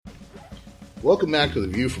Welcome back to The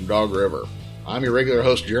View from Dog River. I'm your regular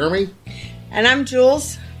host, Jeremy. And I'm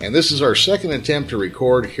Jules. And this is our second attempt to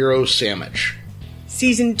record Hero Sandwich.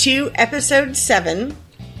 Season 2, Episode 7.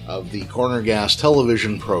 Of the Corner Gas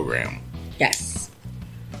television program. Yes.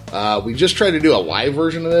 We just tried to do a live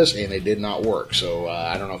version of this, and it did not work. So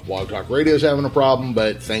I don't know if Blog Talk Radio is having a problem,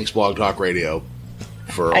 but thanks, Blog Talk Radio,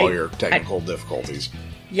 for all your technical difficulties.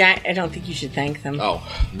 Yeah, I don't think you should thank them. Oh,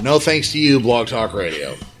 no thanks to you, Blog Talk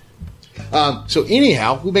Radio. So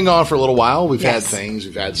anyhow, we've been gone for a little while. We've had things.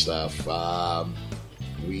 We've had stuff.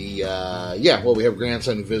 We have a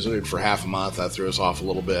grandson who visited for half a month. That threw us off a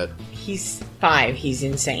little bit. He's 5. He's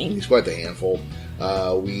insane. He's quite the handful.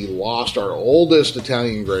 We lost our oldest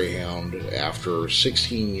Italian Greyhound after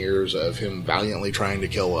 16 years of him valiantly trying to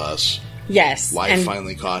kill us. Yes. Life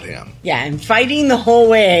finally caught him. Yeah, and fighting the whole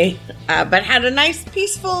way, but had a nice,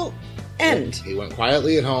 peaceful end. He went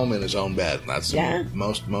quietly at home in his own bed. That's what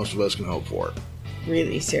most of us can hope for.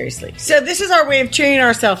 Really, seriously. So this is our way of cheering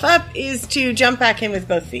ourselves up, is to jump back in with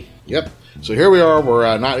both feet. Yep. So here we are.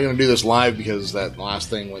 We're not going to do this live because that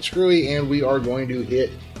last thing went screwy, and we are going to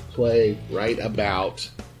hit play right about...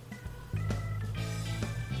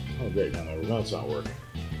 Oh, great. No, my remote's not working.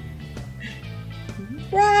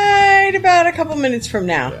 Right about a couple minutes from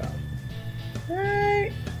now. Yeah.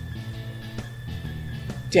 Right.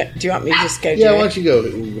 Do you want me to just go do Yeah, it? why don't you go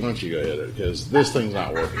hit it, because this thing's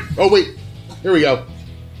not working. Oh, wait. Here we go.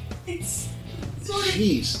 It's sort of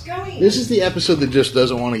Jeez. going. This is the episode that just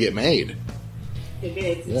doesn't want to get made. It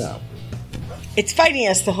is. Yeah. It's fighting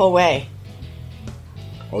us the whole way.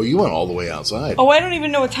 Oh, you went all the way outside. Oh, I don't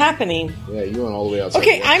even know what's happening. Yeah, you went all the way outside.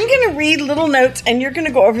 Okay, I'm going to read little notes, and you're going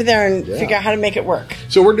to go over there and figure out how to make it work.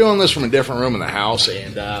 So we're doing this from a different room in the house,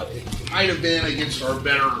 and it might have been against our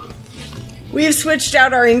better... We have switched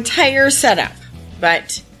out our entire setup,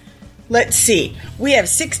 but let's see. We have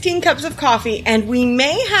 16 cups of coffee, and we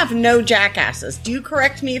may have no jackasses. Do you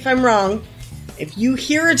correct me if I'm wrong? If you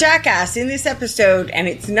hear a jackass in this episode, and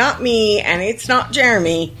it's not me, and it's not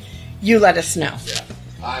Jeremy, you let us know. Yeah.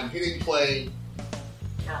 I'm hitting play...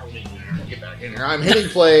 Get back in here. I'm hitting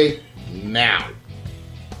play now.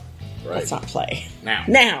 Right. Let's not play. Now.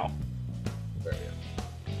 There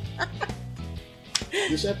we go.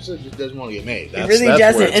 This episode just doesn't want to get made. It really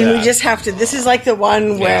doesn't, and we just have to... This is like the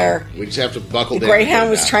one where... We just have to buckle the down. The Greyhound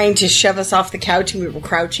was trying to shove us off the couch, and we were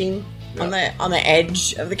crouching on the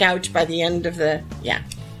edge of the couch by the end of the... Yeah.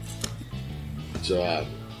 So,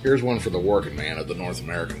 here's one for the working man of the North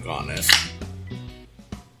American continent.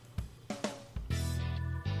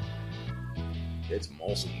 It's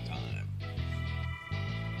Molson time.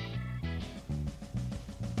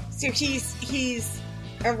 So he's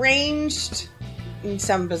arranged in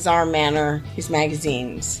some bizarre manner his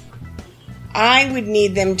magazines. I would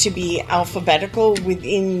need them to be alphabetical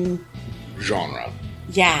within genre.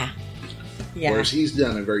 Yeah. Whereas he's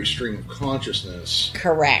done a very stream of consciousness.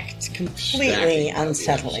 Correct. Completely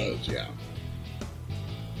unsettling. Yeah.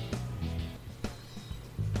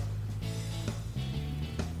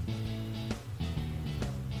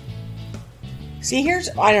 See,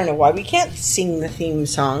 I don't know why we can't sing the theme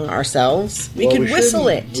song ourselves. We could whistle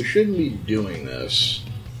it. We shouldn't be doing this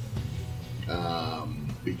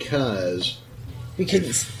because we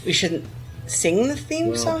shouldn't sing the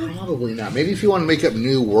theme song. Probably not. Maybe if you want to make up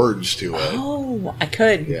new words to it. Oh, I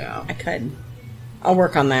could. Yeah, I could. I'll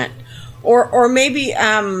work on that. Or maybe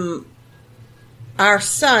our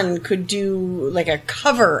son could do like a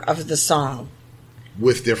cover of the song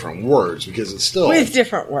with different words, because it's still with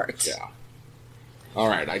different words. Yeah. All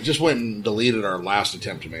right, I just went and deleted our last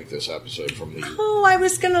attempt to make this episode from the... Oh,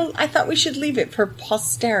 I thought we should leave it for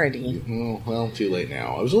posterity. Well, too late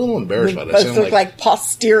now. I was a little embarrassed by it. Both look like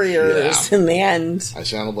posteriors in the end. I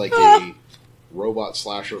sounded like a robot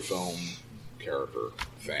slasher film character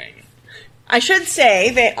thing. I should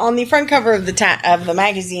say that on the front cover of the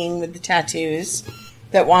magazine with the tattoos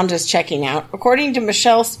that Wanda's checking out, according to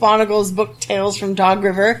Michele Sponagle's book Tales from Dog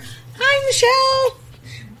River... Hi,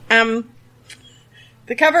 Michelle!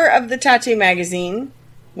 The cover of the tattoo magazine,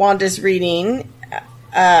 Wanda's reading,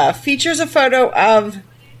 features a photo of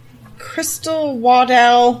Crystal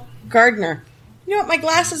Waddell Gardner. You know what? My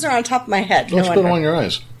glasses are on top of my head. Don't put them on your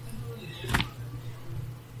eyes.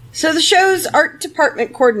 So the show's art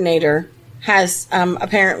department coordinator has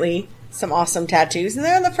apparently some awesome tattoos, and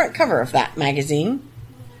they're on the front cover of that magazine.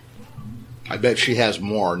 I bet she has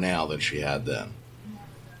more now than she had then.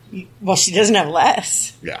 Well, she doesn't have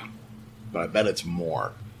less. Yeah. But I bet it's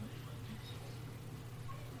more.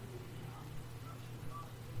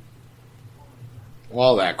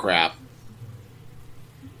 All that crap.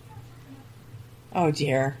 Oh,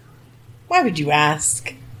 dear. Why would you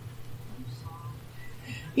ask?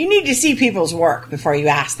 You need to see people's work before you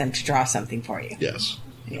ask them to draw something for you. Yes.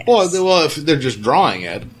 Yes. Well, if they're just drawing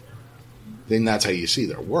it, then that's how you see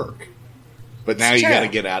their work. But now you got to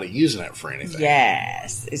get out of using it for anything.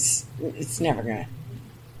 Yes. It's never going to.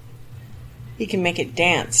 He can make it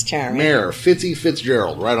dance, Jeremy. Mayor Fitzy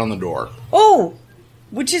Fitzgerald, right on the door. Oh!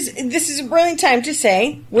 This is a brilliant time to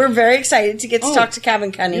say we're very excited to get to talk to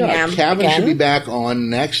Kevin Cunningham. Yeah, Kevin again. should be back on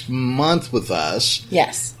next month with us.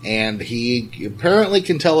 Yes. And he apparently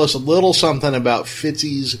can tell us a little something about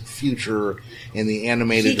Fitzy's future in the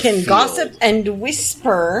animated He can field. gossip and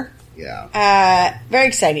whisper. Yeah. Very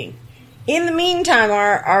exciting. In the meantime,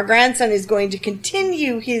 our grandson is going to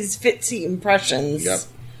continue his Fitzy impressions. Yep.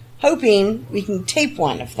 Hoping we can tape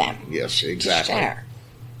one of them. Yes, exactly. To share.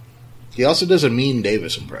 He also does a Mean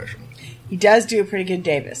Davis impression. He does do a pretty good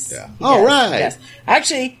Davis. Yeah. All right. Yes.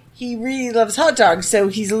 Actually, he really loves hot dogs, so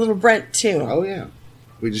he's a little Brent, too. Oh, yeah.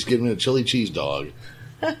 We just give him a chili cheese dog.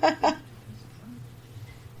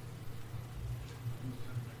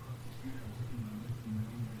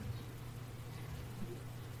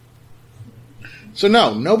 So,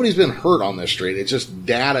 no, nobody's been hurt on this street. It's just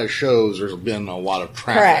data shows there's been a lot of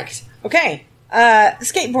traffic. Correct. Okay.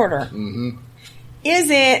 Skateboarder. Mm-hmm.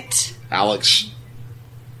 Is it Alex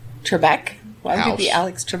Trebek? Why would House. it be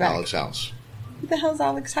Alex Trebek? Alex House. Who the hell's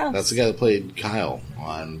Alex House? That's the guy that played Kyle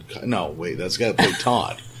on... No, wait, that's the guy that played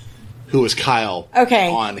Todd. Who was Kyle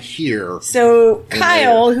on here. So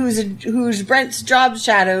Kyle, who's Brent's job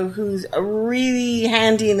shadow, who's really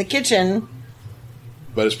handy in the kitchen...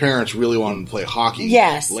 But his parents really wanted him to play hockey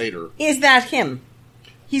later. Is that him?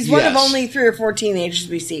 He's one of only 3 or 4 teenagers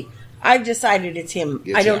we see. I've decided it's him.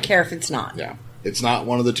 I don't care if it's not. Yeah. It's not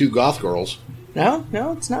one of the 2 goth girls. No,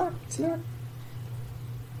 it's not. It's not.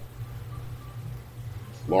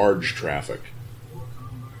 Large traffic.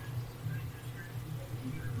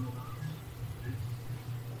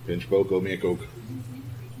 Pinch Boko Miakok.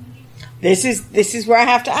 This is where I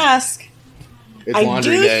have to ask. It's I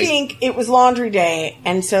laundry do day. think it was laundry day,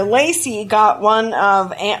 and so Lacey got one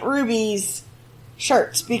of Aunt Ruby's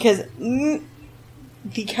shirts because the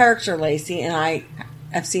character Lacey, and I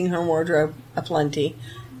have seen her wardrobe aplenty,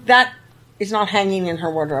 that is not hanging in her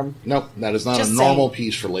wardrobe. Nope, that is not Just a normal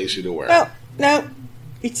piece for Lacey to wear. No,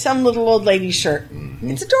 it's some little old lady shirt. Mm-hmm.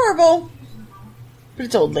 It's adorable, but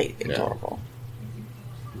it's old lady adorable.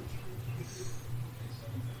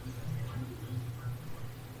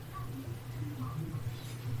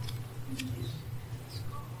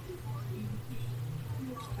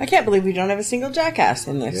 I can't believe we don't have a single jackass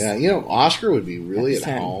in this. Yeah, Oscar would be really at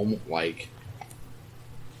home, like,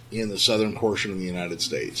 in the southern portion of the United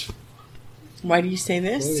States. Why do you say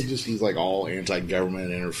this? Well, he's like all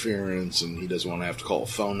anti-government interference, and he doesn't want to have to call a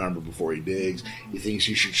phone number before he digs. He thinks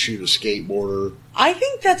you should shoot a skateboarder. I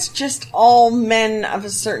think that's just all men of a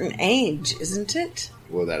certain age, isn't it?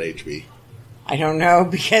 What would that age be? I don't know,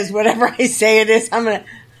 because whatever I say it is,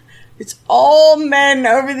 it's all men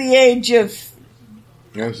over the age of...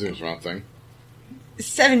 Yeah, that seems wrong thing.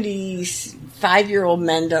 75-year-old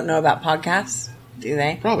men don't know about podcasts, do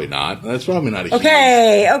they? Probably not. That's probably not a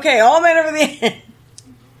Okay, all men over the...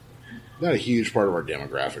 Not a huge part of our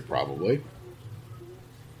demographic, probably.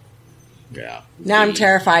 Yeah. Now I'm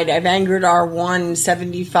terrified. I've angered our one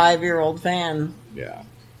 75-year-old fan. Yeah.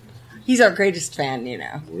 He's our greatest fan, He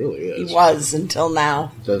really is. He was until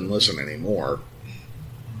now. Doesn't listen anymore.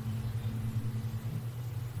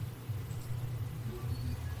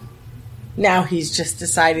 Now he's just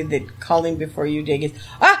decided that calling before you dig is...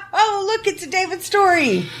 look, it's a David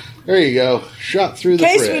story. There you go. Shot through the In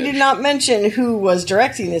case fridge. we did not mention who was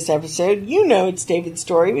directing this episode, it's David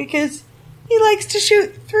Story because he likes to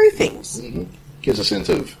shoot through things. Mm-hmm. Gives a sense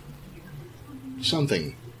of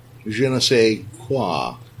something. Je ne sais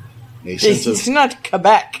quoi. A sense It's of... not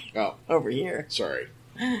Quebec Oh. over here. Sorry.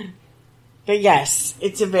 But yes,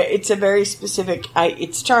 it's a very specific...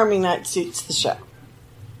 it's charming that suits the show.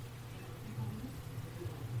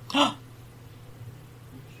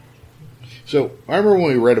 So, I remember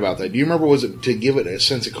when we read about that. Do you remember, was it to give it a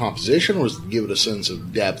sense of composition, or was it to give it a sense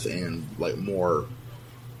of depth and, more,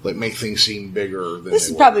 make things seem bigger than This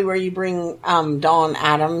is probably where you bring Dawn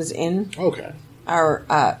Adams in. Okay.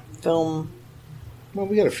 Our film... Well,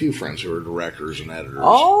 we got a few friends who are directors and editors.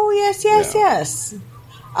 Oh, yes.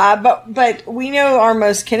 But we know our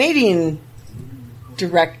most Canadian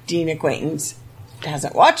directing acquaintance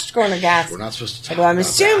hasn't watched Corner Gas. We're not supposed to talk Although I'm about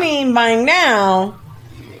assuming by now,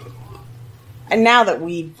 and now that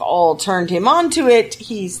we've all turned him onto it,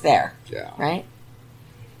 he's there. Yeah. Right?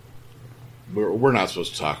 We're not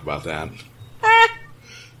supposed to talk about that.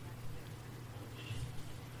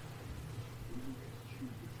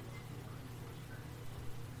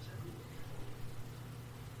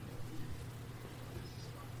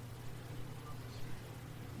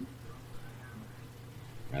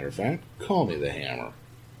 Matter of fact, call me the Hammer.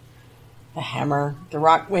 The Hammer, the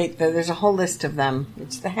Rock. Wait, there's a whole list of them.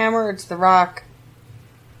 It's the Hammer, it's the Rock.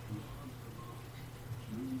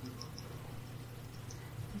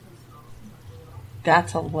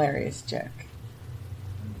 That's a hilarious joke.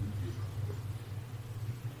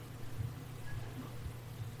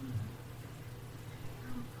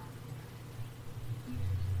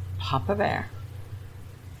 Papa Bear.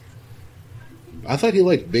 I thought he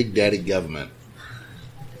liked Big Daddy Government.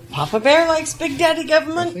 Papa Bear likes Big Daddy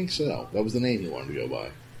Government? I think so. That was the name he wanted to go by.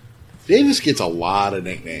 Davis gets a lot of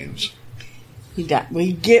nicknames. He does.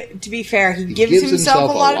 To be fair, he gives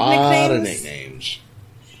himself a lot of nicknames.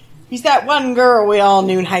 He's that one girl we all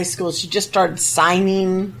knew in high school. She just started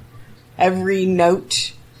signing every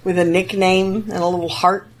note with a nickname and a little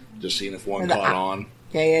heart. Just seeing if one caught on.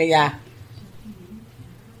 Yeah.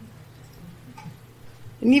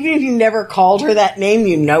 And even if you never called her that name,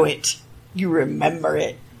 you know it. You remember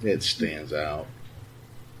it. It stands out.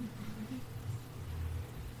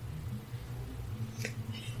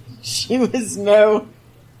 She was no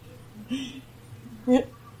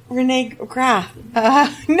Renee Graff.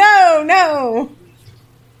 No.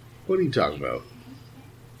 What are you talking about?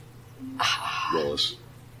 Willis.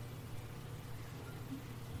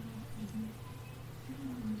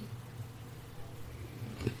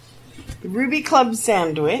 The Ruby Club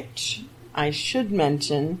sandwich, I should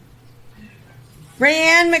mention,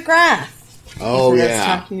 Rayanne McGrath. Oh, that's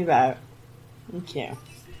yeah. Talking about. Thank you.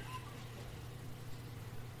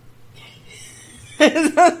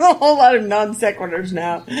 There's a whole lot of non sequiturs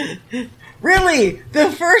now. Really,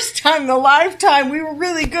 the first time, the lifetime, we were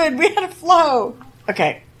really good. We had a flow.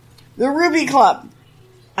 Okay, the Ruby Club.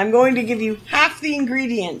 I'm going to give you half the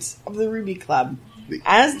ingredients of the Ruby Club,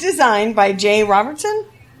 as designed by Jay Robertson.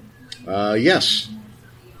 Yes.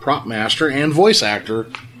 Prop master and voice actor.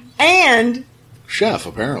 And chef,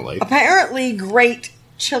 apparently. Apparently great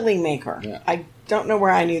chili maker. Yeah. I don't know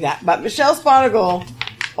where I knew that. But Michele Sponagle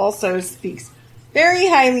also speaks very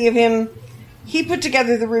highly of him. He put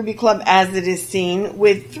together the Ruby Club as it is seen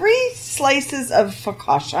with 3 slices of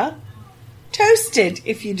focaccia, toasted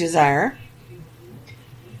if you desire,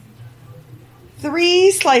 3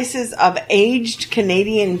 slices of aged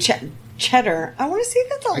Canadian cheddar. I want to see if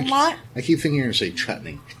that's a lot. I keep thinking you're going to say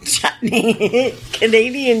chutney. Chutney.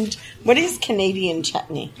 Canadian. What is Canadian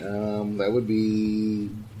chutney? That would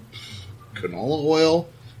be canola oil,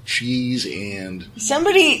 cheese, and...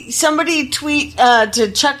 Somebody tweet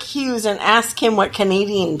to Chuck Hughes and ask him what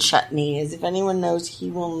Canadian chutney is. If anyone knows,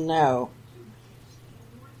 he will know.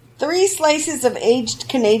 3 slices of aged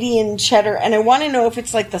Canadian cheddar, and I want to know if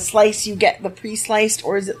it's like the slice you get, the pre-sliced,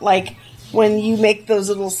 or is it like when you make those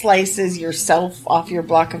little slices yourself off your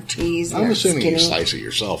block of cheese? I'm assuming you slice it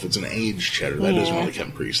yourself. It's an aged cheddar. That doesn't really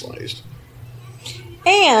come pre-sliced.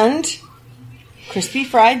 And crispy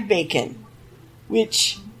fried bacon,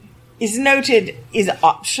 which is noted is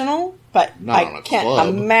optional, but I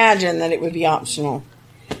can't imagine that it would be optional.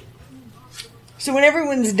 So when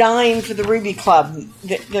everyone's dying for the Ruby Club,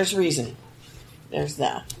 there's reason. There's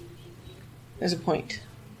a point.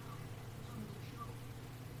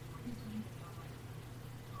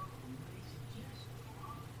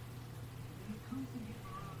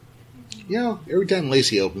 You know, every time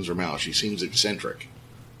Lacey opens her mouth, she seems eccentric.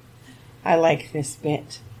 I like this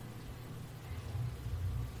bit.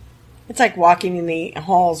 It's like walking in the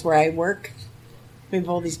halls where I work. We have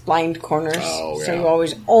all these blind corners. Oh, yeah. So you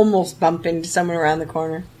always almost bump into someone around the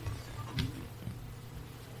corner.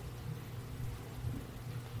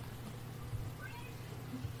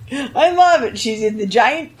 I love it. She's in the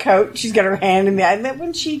giant coat. She's got her hand in the... I love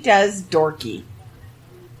when she does dorky.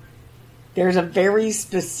 There's a very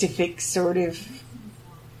specific sort of...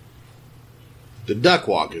 The duck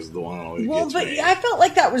walk is the one that always gets me. I felt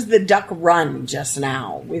like that was the duck run just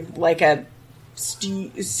now, with like a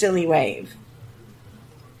silly wave.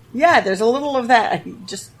 Yeah, there's a little of that.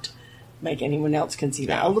 Just make anyone else can see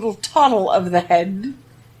that. A little toddle of the head.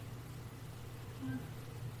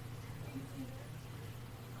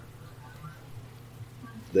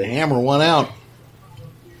 The hammer won out.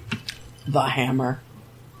 The hammer.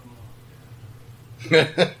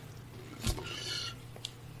 I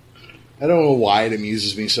don't know why it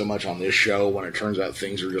amuses me so much on this show when it turns out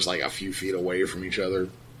things are just like a few feet away from each other.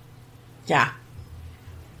 Yeah.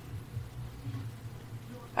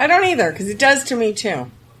 I don't either, because it does to me too.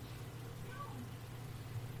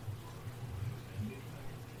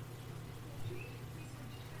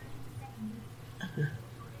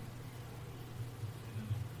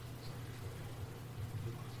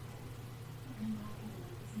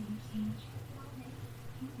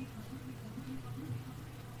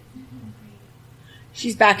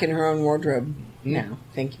 She's back in her own wardrobe now.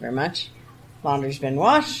 Thank you very much. Laundry's been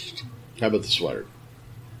washed. How about the sweater?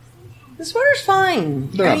 The sweater's fine.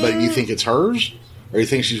 No, but you think it's hers? Or you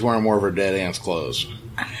think she's wearing more of her dead aunt's clothes?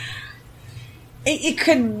 It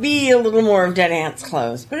could be a little more of dead aunt's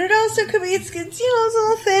clothes. But it also could be, it's a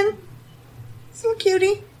little thin. It's a little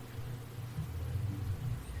cutie.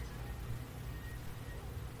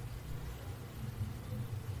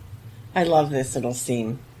 I love this little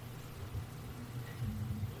scene.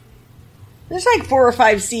 There's like 4 or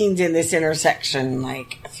 5 scenes in this intersection,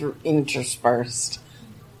 like interspersed.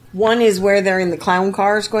 One is where they're in the clown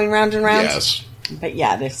cars going round and round. Yes. But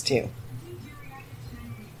yeah, this too.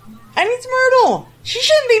 And it's Myrtle. She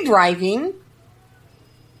shouldn't be driving.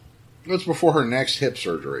 That's before her next hip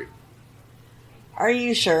surgery. Are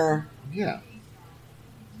you sure? Yeah.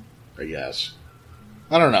 I guess.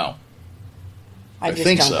 I don't know. I just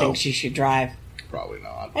think don't so. think she should drive. Probably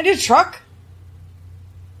not. And a truck?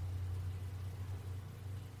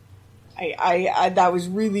 I that was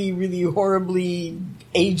really, really horribly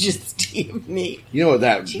ageisty of me. You know what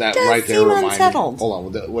that right there reminded unsettled.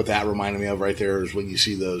 Hold on, what that reminded me of right there is when you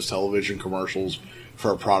see those television commercials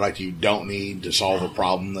for a product you don't need to solve a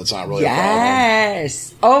problem that's not really a problem.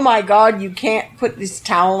 Yes. Oh my God, you can't put this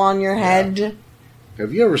towel on your head. Yeah.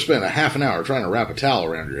 Have you ever spent a half an hour trying to wrap a towel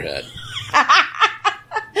around your head?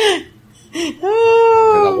 And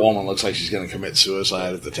the woman looks like she's going to commit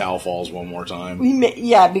suicide if the towel falls one more time.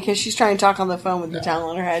 Yeah, because she's trying to talk on the phone with the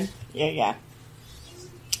towel on her head. Yeah.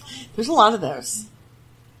 There's a lot of those.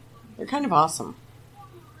 They're kind of awesome.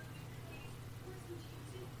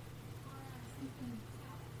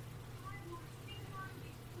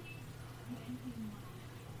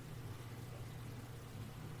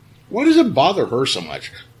 Why does it bother her so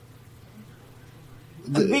much?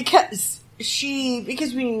 Because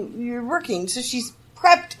you're working, so she's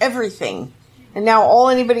prepped everything. And now all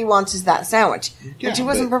anybody wants is that sandwich. Yeah, but she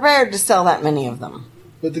wasn't prepared to sell that many of them.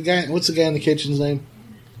 But the guy, what's the guy in the kitchen's name?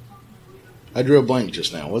 I drew a blank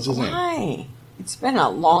just now. What's his name? Why? It's been a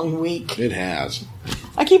long week. It has.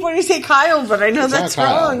 I keep wanting to say Kyle, but I know that's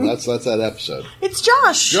wrong. That's that episode. It's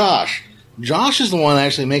Josh. Josh is the one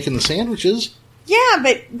actually making the sandwiches. Yeah,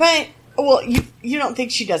 but well, you don't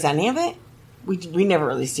think she does any of it? We never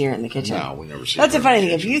really see her in the kitchen. No, we never see her. That's her a funny in the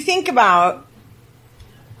thing. kitchen. If you think about,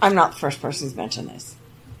 I'm not the first person who's mentioned this.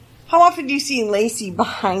 How often do you see Lacey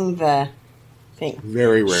behind the thing?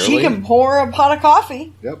 Very rarely. She can pour a pot of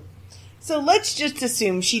coffee. Yep. So let's just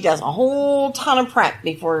assume she does a whole ton of prep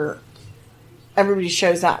before everybody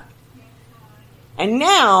shows up. And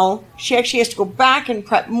now she actually has to go back and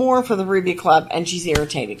prep more for the Ruby Club, and she's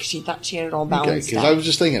irritated because she thought she had it all balanced because I was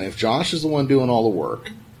just thinking, if Josh is the one doing all the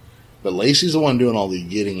work, but Lacey's the one doing all the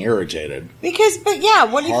getting irritated. What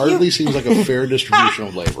if hardly seems like a fair distribution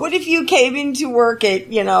of labor. What if you came into work at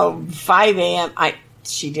 5 a.m.?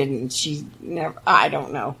 She never. I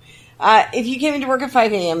don't know. If you came into work at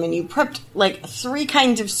 5 a.m. and you prepped like 3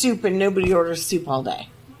 kinds of soup and nobody orders soup all day.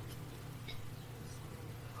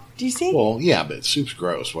 Do you see? Well, yeah, but soup's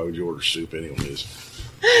gross. Why would you order soup anyways?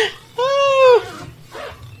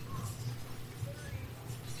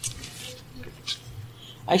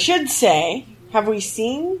 I should say, have we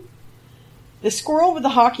seen the squirrel with the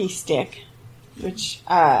hockey stick, which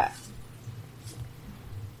Emma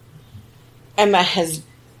has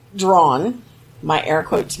drawn? My air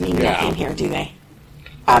quotes mean nothing here, do they?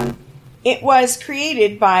 It was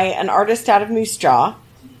created by an artist out of Moose Jaw,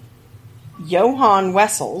 Johan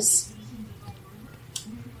Wessels.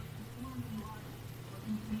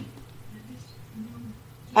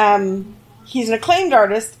 He's an acclaimed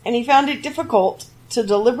artist, and he found it difficult to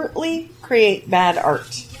deliberately create bad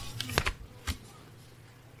art.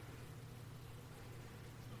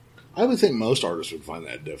 I would think most artists would find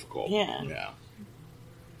that difficult. Yeah. Yeah.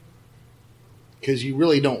 Because you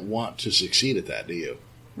really don't want to succeed at that, do you?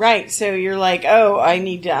 Right, so you're like, oh, I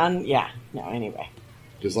need to anyway.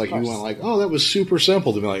 Just like you went like, oh, that was super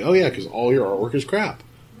simple. To be like, oh yeah, because all your artwork is crap.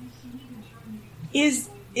 Is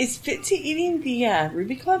Fitzy eating the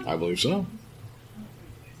Ruby Club? I believe so.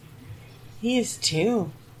 He is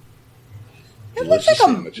too. That Delicious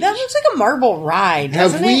looks like a marble ride,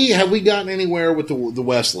 doesn't it? Have we gotten anywhere with the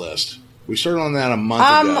West list? We started on that a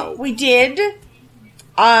month ago. We did.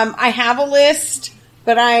 I have a list,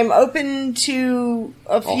 but I'm open to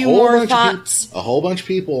a few more thoughts. A whole bunch of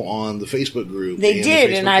people on the Facebook group. They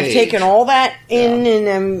did, and I've taken all that in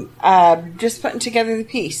and I'm just putting together the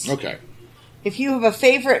piece. Okay. If you have a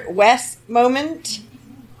favorite West moment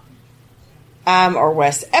or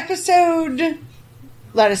West episode,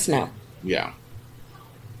 let us know. Yeah.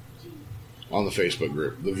 On the Facebook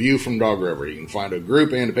group. The View from Dog River. You can find a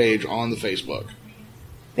group and a page on the Facebook.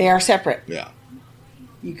 They are separate. Yeah.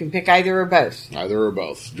 You can pick either or both. Either or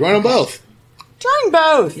both. Join them both. Join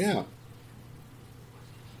both. Yeah.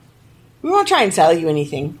 We won't try and sell you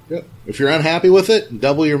anything. Yep. If you're unhappy with it,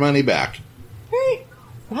 double your money back. Right.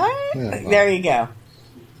 What? Yeah, well. There you go.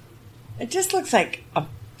 It just looks like a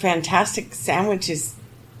fantastic sandwich.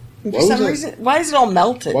 For some reason, why is it all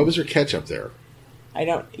melted? Why was there ketchup there? I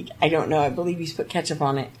don't know. I believe he's put ketchup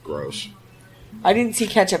on it. Gross. I didn't see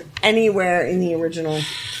ketchup anywhere in the original.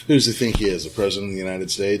 Who does he think he is? The President of the United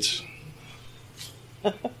States?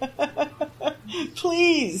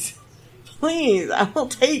 Please. I will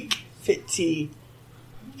take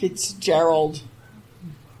Fitzgerald.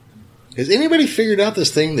 Has anybody figured out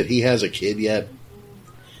this thing that he has a kid yet?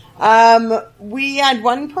 We had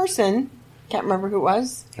one person, can't remember who it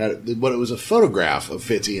was. But it was a photograph of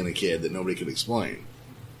Fitzy and a kid that nobody could explain.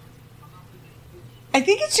 I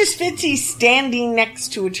think it's just Fitzy standing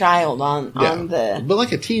next to a child on the... But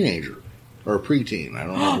like a teenager. Or a preteen. I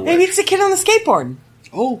don't know. Maybe it's a kid on the skateboard.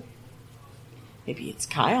 Oh. Maybe it's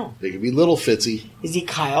Kyle. It could be little Fitzy. Is he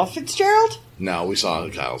Kyle Fitzgerald? No, we saw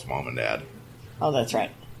Kyle's mom and dad. Oh, that's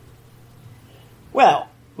right. Well,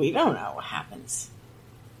 we don't know what happens.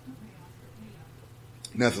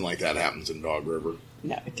 Nothing like that happens in Dog River.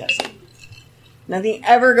 No, it doesn't. Nothing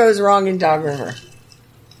ever goes wrong in Dog River.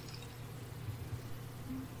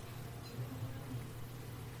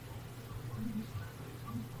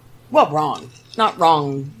 Well, wrong. Not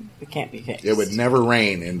wrong. It can't be fixed. It would never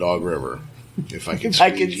rain in Dog River if I could if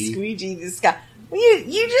I could squeegee the sky. Well,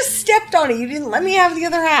 you just stepped on it. You didn't let me have the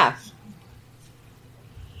other half.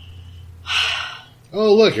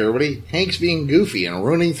 Oh, look, everybody. Hank's being goofy and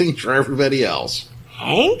ruining things for everybody else.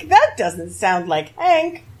 Hank? That doesn't sound like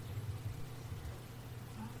Hank.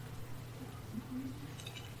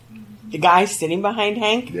 The guy sitting behind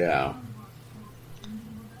Hank? Yeah.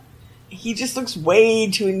 He just looks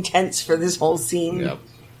way too intense for this whole scene. Yep.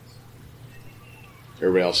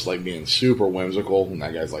 Everybody else is like being super whimsical, and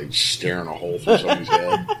that guy's like staring a hole through somebody's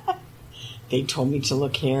head. They told me to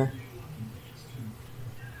look here.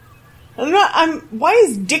 Why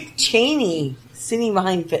is Dick Cheney sitting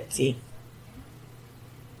behind Fitzy?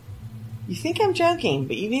 You think I'm joking,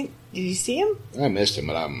 but you didn't. Did you see him? I missed him,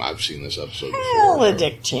 but I've seen this episode before. Hella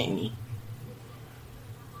Dick Cheney.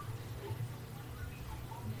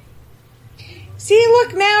 See,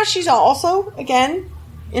 look, now she's also, again,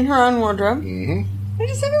 in her own wardrobe. Mm-hmm. And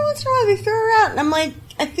just every once in a while they throw her out. And I'm like,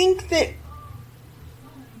 I think that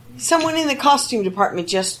someone in the costume department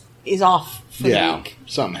just is off for the week.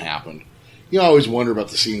 Something happened. You always wonder about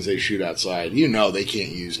the scenes they shoot outside. You know they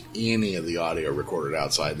can't use any of the audio recorded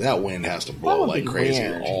outside. That wind has to blow like crazy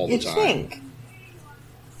all the time. You'd think.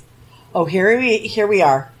 Oh, here we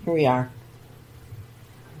are.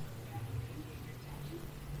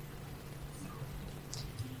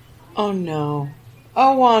 Oh, no.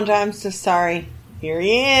 Oh, Wanda, I'm so sorry. Here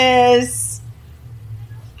he is.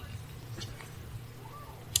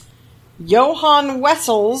 Johann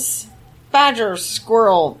Wessel's badger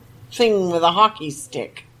squirrel thing with a hockey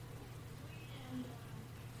stick.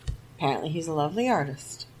 Apparently he's a lovely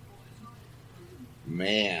artist.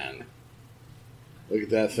 Man. Look at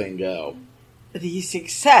that thing go. The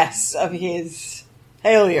success of his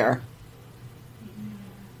failure.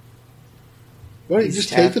 Why don't you just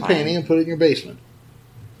take the painting and put it in your basement?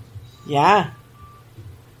 Yeah.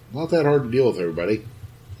 Not that hard to deal with, everybody.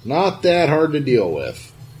 Not that hard to deal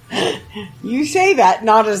with. You say that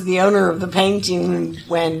not as the owner of the painting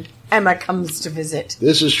when Emma comes to visit.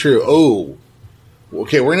 This is true. Oh.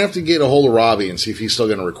 Okay, we're going to have to get a hold of Robbie and see if he's still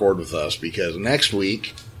going to record with us, because next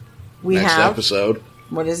week, next episode.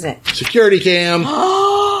 What is it? Security cam.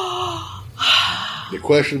 The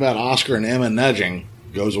question about Oscar and Emma nudging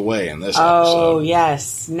goes away in this episode. Oh,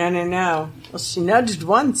 yes. No. Well, she nudged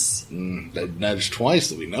once. They nudged twice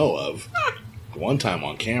that we know of. One time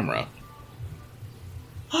on camera.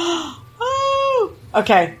 Oh.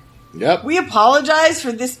 Okay. Yep. We apologize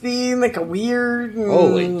for this being like a weird...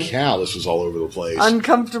 Holy cow, this was all over the place.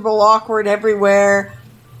 Uncomfortable, awkward everywhere.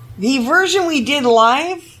 The version we did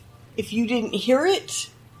live, if you didn't hear it,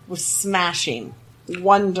 was smashing.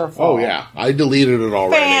 Wonderful. Oh, yeah. I deleted it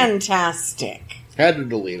already. Fantastic. Had to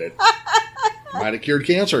delete it. Might have cured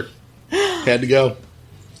cancer. Had to go.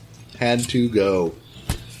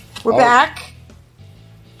 We're back.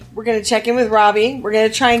 We're going to check in with Robbie. We're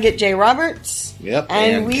going to try and get Jay Roberts. Yep.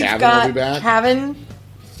 And we've got Kevin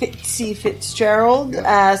Fitzgerald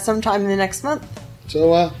sometime in the next month.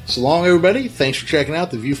 So long, everybody. Thanks for checking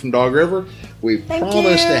out The View from Dog River. We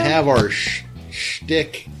promised to have our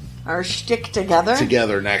shtick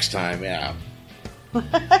together next time, yeah.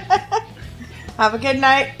 Have a good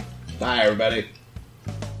night. Bye, everybody.